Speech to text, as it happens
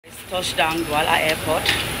Touchdown, Douala Airport.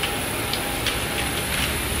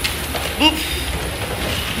 Boop.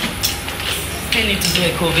 Still need to do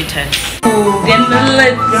a COVID test. Ooh, get my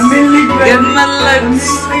lips. Get my lips.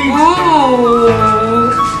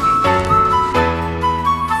 Ooh.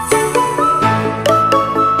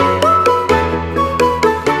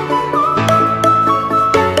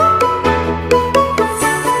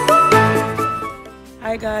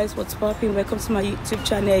 Hi guys, what's popping? Welcome to my YouTube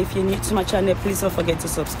channel. If you're new to my channel, please don't forget to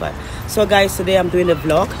subscribe. So guys, today I'm doing a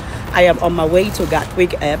vlog. I am on my way to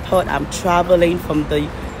Gatwick Airport. I'm traveling from the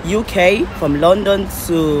UK, from London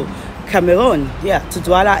to Cameroon, to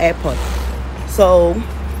Douala Airport. So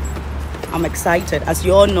I'm excited. As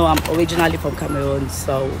you all know, I'm originally from Cameroon,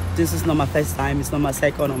 so this is not my first time. It's not my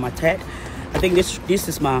second or my third. I think this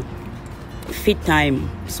is my fifth time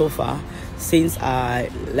so far since I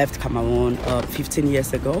left Cameroon 15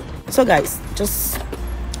 years ago. So guys, just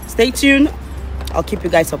stay tuned. I'll keep you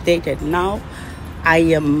guys updated. Now I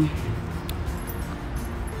am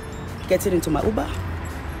getting into my Uber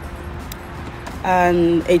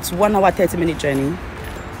and it's 1 hour 30-minute journey.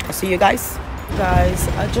 I'll see you guys. Guys,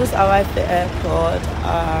 I just arrived at the airport.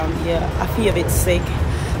 I feel a bit sick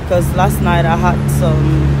because last night I had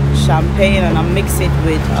some champagne and I mixed it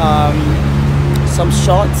with some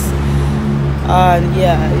shots.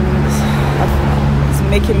 It's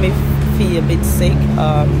making me feel a bit sick,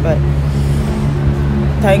 but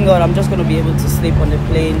thank God I'm just going to be able to sleep on the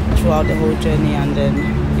plane throughout the whole journey. And then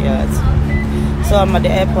so I'm at the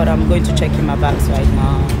airport. I'm going to check in my bags right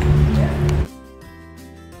now.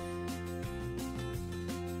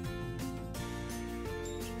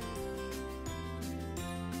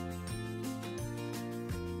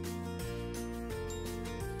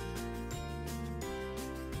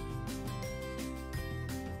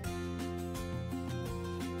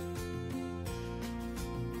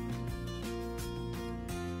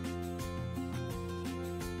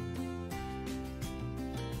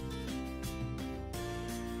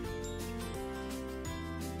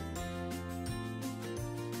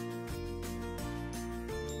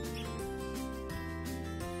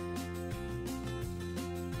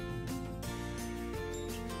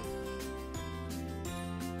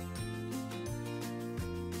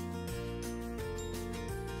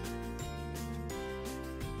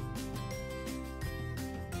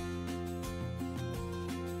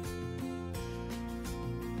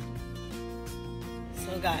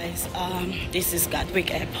 So guys, this is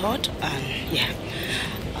Gatwick Airport, and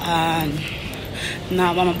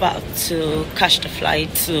now I'm about to catch the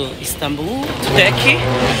flight to Istanbul, to Turkey,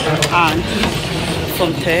 and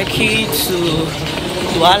from Turkey to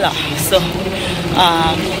Douala. So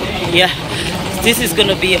this is going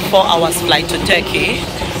to be a 4 hours flight to Turkey,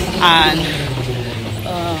 and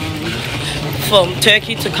from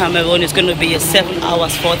Turkey to Cameroon is going to be a 7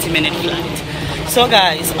 hours 40-minute flight. So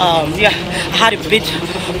guys, I had a bit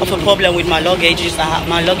of a problem with my luggages.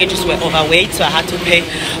 My luggages were overweight, so I had to pay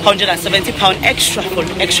 £170 extra for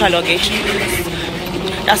extra luggage.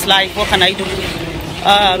 That's life. What can I do?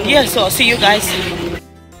 So I'll see you guys.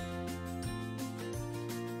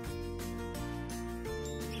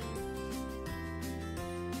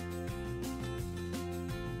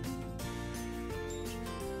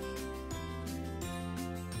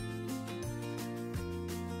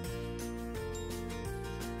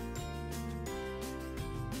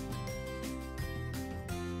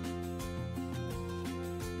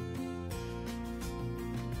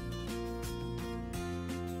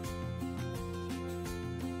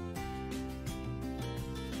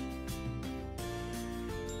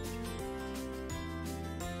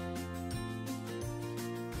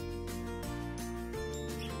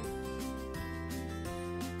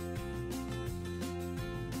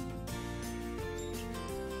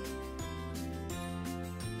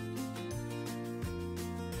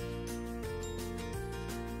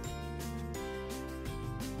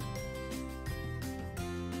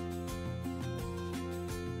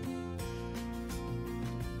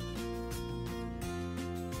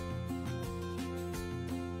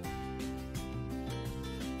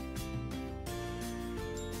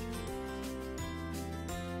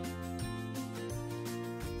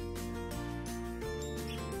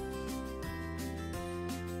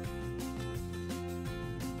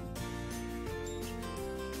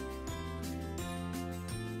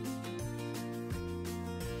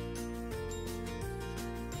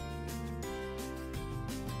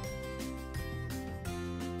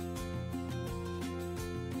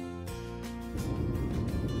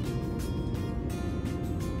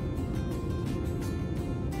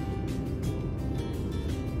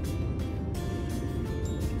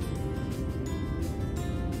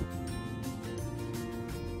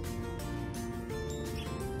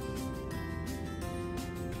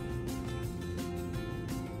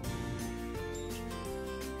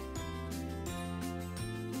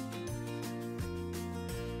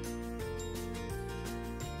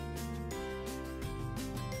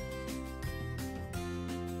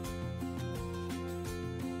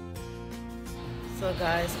 So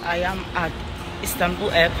guys, I am at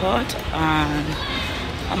Istanbul airport and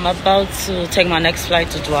I'm about to take my next flight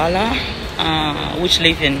to Douala, which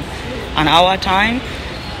leave in an hour time.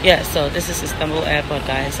 Yeah, so this is Istanbul airport,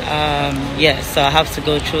 guys. Yeah, so I have to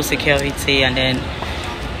go through security and then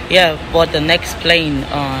yeah, but the next plane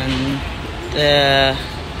on the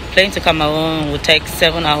plane to Cameroon will take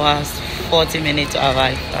 7 hours 40 minutes to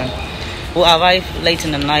arrive. We'll arrive late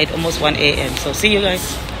in the night, almost 1 a.m. so see you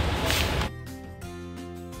guys.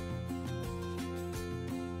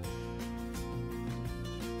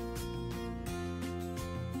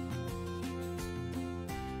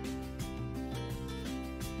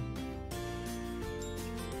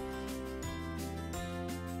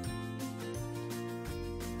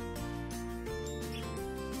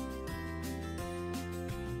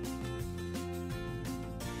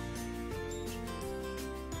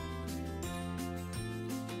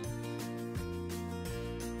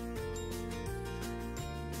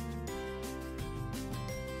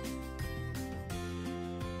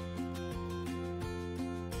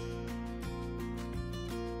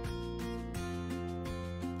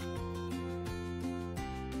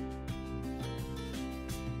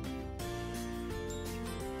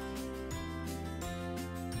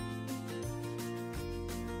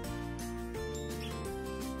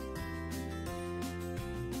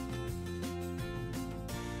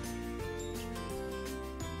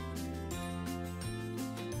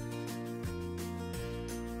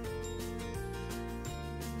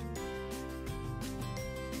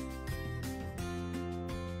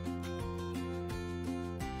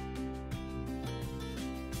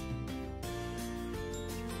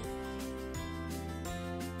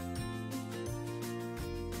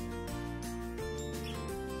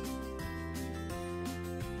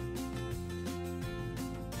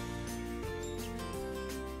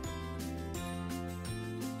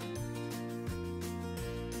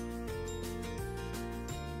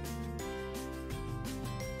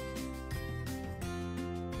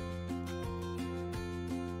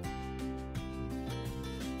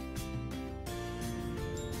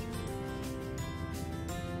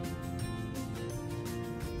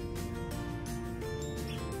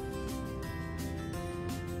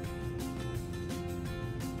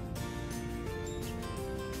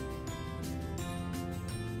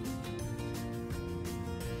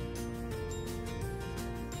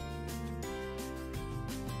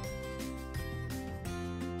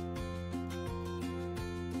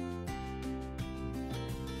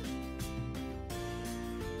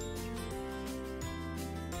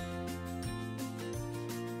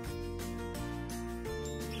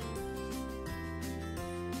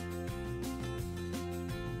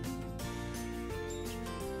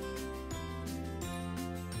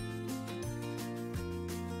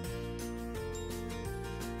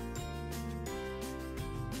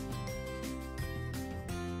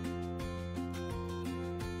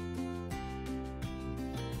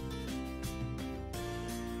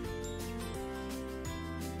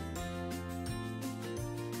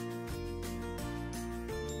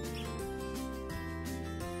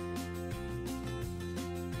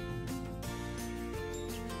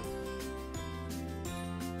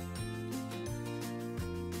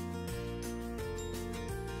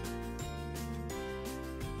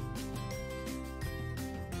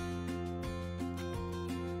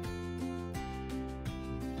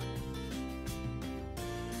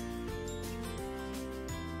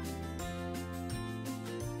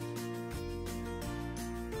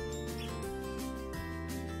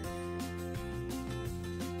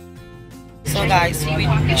 So guys, we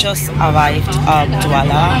just arrived at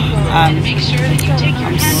Douala and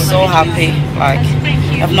I'm so happy. Like,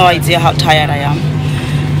 you have no idea how tired I am.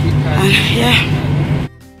 And yeah.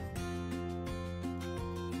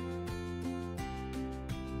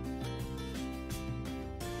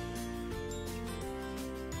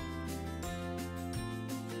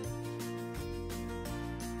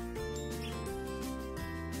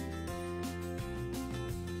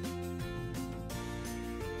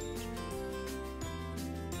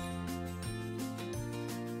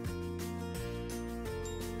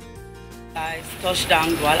 Guys, touchdown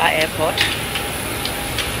Douala airport.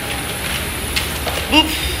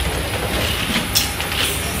 Oof.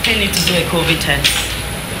 Still need to do a COVID test.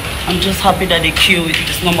 I'm just happy that the queue,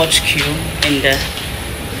 there's not much queue in there.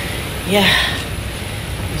 Yeah,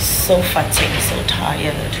 I'm so fatigued, so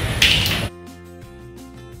tired.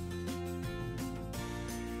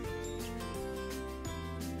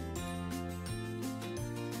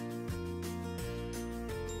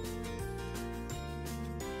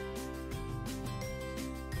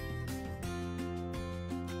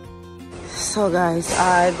 So guys,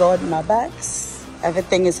 I got my bags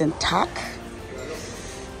Everything is intact.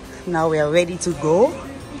 Now we are ready to go.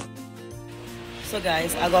 So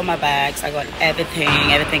guys, I got my bags, I got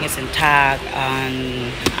everything is intact,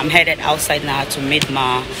 and I'm headed outside now to meet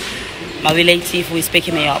my relative who is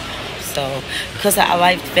picking me up. So because I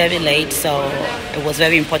arrived very late, so it was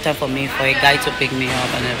very important for me for a guy to pick me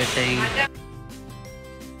up and everything.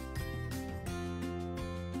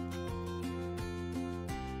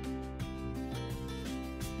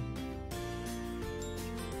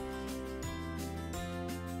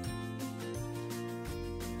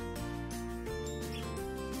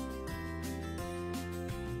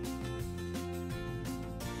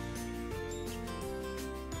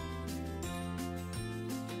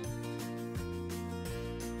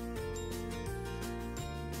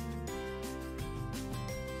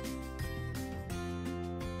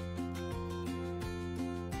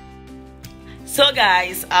 So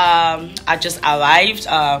guys, I just arrived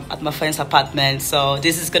at my friend's apartment, so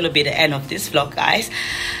this is gonna be the end of this vlog, guys.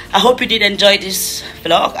 I hope you did enjoy this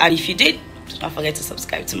vlog, and if you did, don't forget to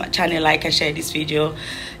subscribe to my channel, like and share this video.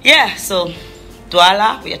 Yeah, so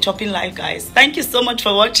Douala, we are chopping live, guys. Thank you so much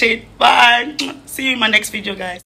for watching. Bye. See you in my next video, guys.